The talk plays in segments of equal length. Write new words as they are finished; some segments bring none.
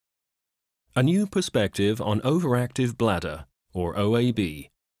A new perspective on overactive bladder, or OAB.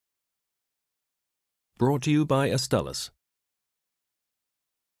 Brought to you by Astellas.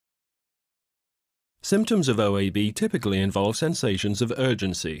 Symptoms of OAB typically involve sensations of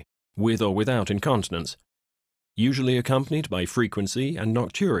urgency, with or without incontinence, usually accompanied by frequency and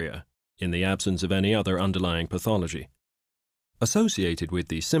nocturia, in the absence of any other underlying pathology. Associated with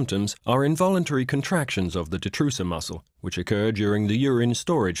these symptoms are involuntary contractions of the detrusor muscle, which occur during the urine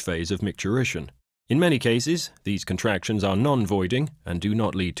storage phase of micturition. In many cases, these contractions are non-voiding and do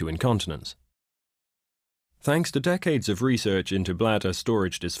not lead to incontinence. Thanks to decades of research into bladder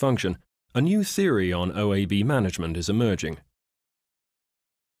storage dysfunction, a new theory on OAB management is emerging.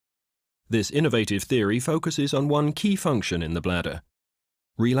 This innovative theory focuses on one key function in the bladder: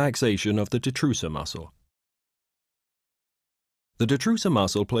 relaxation of the detrusor muscle. The detrusor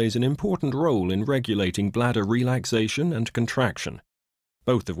muscle plays an important role in regulating bladder relaxation and contraction,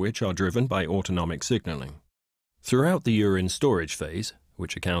 both of which are driven by autonomic signaling. Throughout the urine storage phase,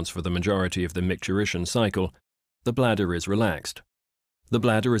 which accounts for the majority of the micturition cycle, the bladder is relaxed. The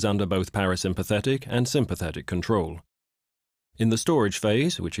bladder is under both parasympathetic and sympathetic control. In the storage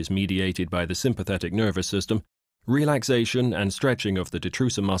phase, which is mediated by the sympathetic nervous system, relaxation and stretching of the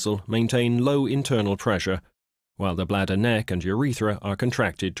detrusor muscle maintain low internal pressure, while the bladder neck and urethra are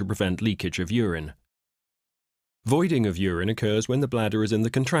contracted to prevent leakage of urine. Voiding of urine occurs when the bladder is in the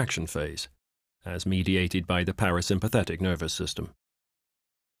contraction phase, as mediated by the parasympathetic nervous system.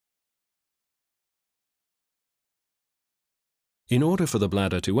 In order for the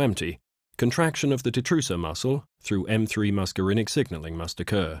bladder to empty, contraction of the detrusor muscle through M3 muscarinic signaling must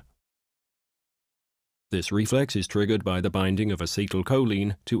occur. This reflex is triggered by the binding of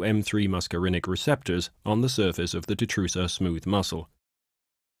acetylcholine to M3 muscarinic receptors on the surface of the detrusor smooth muscle.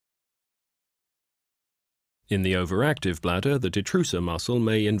 In the overactive bladder, the detrusor muscle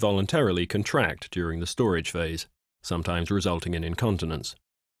may involuntarily contract during the storage phase, sometimes resulting in incontinence.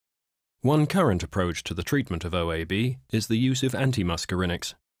 One current approach to the treatment of OAB is the use of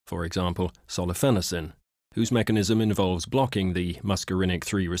antimuscarinics, for example, solifenacin, whose mechanism involves blocking the muscarinic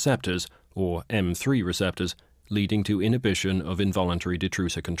 3 receptors, or M3 receptors, leading to inhibition of involuntary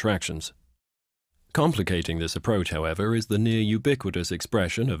detrusor contractions. Complicating this approach, however, is the near-ubiquitous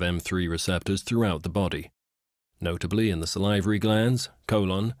expression of M3 receptors throughout the body, notably in the salivary glands,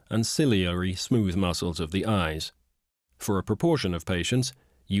 colon, and ciliary smooth muscles of the eyes. For a proportion of patients,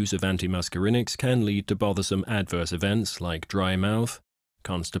 use of antimuscarinics can lead to bothersome adverse events like dry mouth,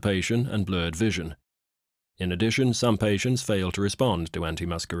 constipation, and blurred vision. In addition, some patients fail to respond to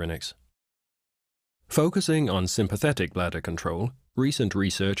antimuscarinics. Focusing on sympathetic bladder control, recent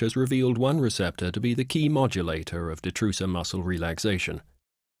research has revealed one receptor to be the key modulator of detrusor muscle relaxation: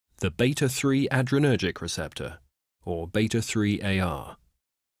 the beta-3 adrenergic receptor, or beta-3AR.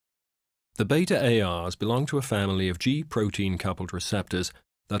 The beta-ARs belong to a family of G-protein-coupled receptors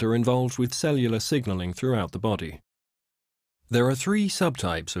that are involved with cellular signaling throughout the body. There are 3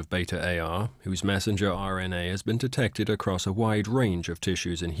 subtypes of beta-AR whose messenger RNA has been detected across a wide range of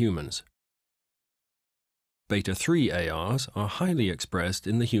tissues in humans. Beta-3ARs are highly expressed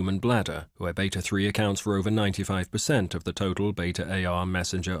in the human bladder, where beta-3 accounts for over 95% of the total beta-AR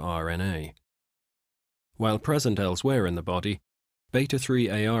messenger RNA. While present elsewhere in the body,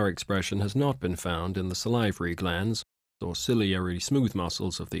 beta-3AR expression has not been found in the salivary glands or ciliary smooth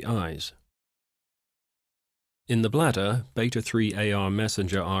muscles of the eyes. In the bladder, beta-3AR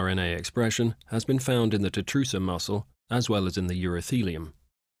messenger RNA expression has been found in the detrusor muscle as well as in the urothelium.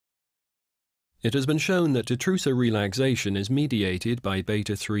 It has been shown that detrusor relaxation is mediated by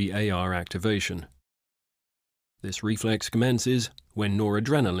beta-3AR activation. This reflex commences when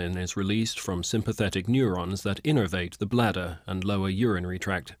noradrenaline is released from sympathetic neurons that innervate the bladder and lower urinary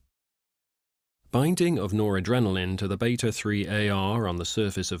tract. Binding of noradrenaline to the beta-3AR on the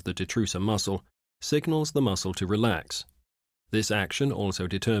surface of the detrusor muscle signals the muscle to relax. This action also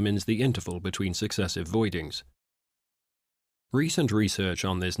determines the interval between successive voidings. Recent research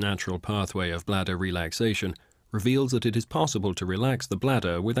on this natural pathway of bladder relaxation reveals that it is possible to relax the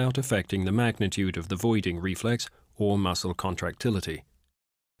bladder without affecting the magnitude of the voiding reflex or muscle contractility.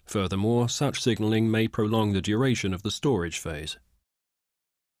 Furthermore, such signaling may prolong the duration of the storage phase.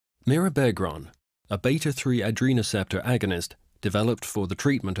 Mirabegron, a beta-3 adrenoceptor agonist developed for the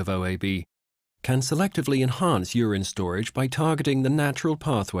treatment of OAB, can selectively enhance urine storage by targeting the natural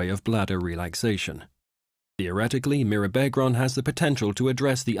pathway of bladder relaxation. Theoretically, Mirabegron has the potential to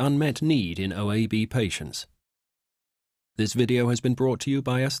address the unmet need in OAB patients. This video has been brought to you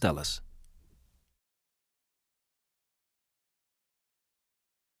by Astellas.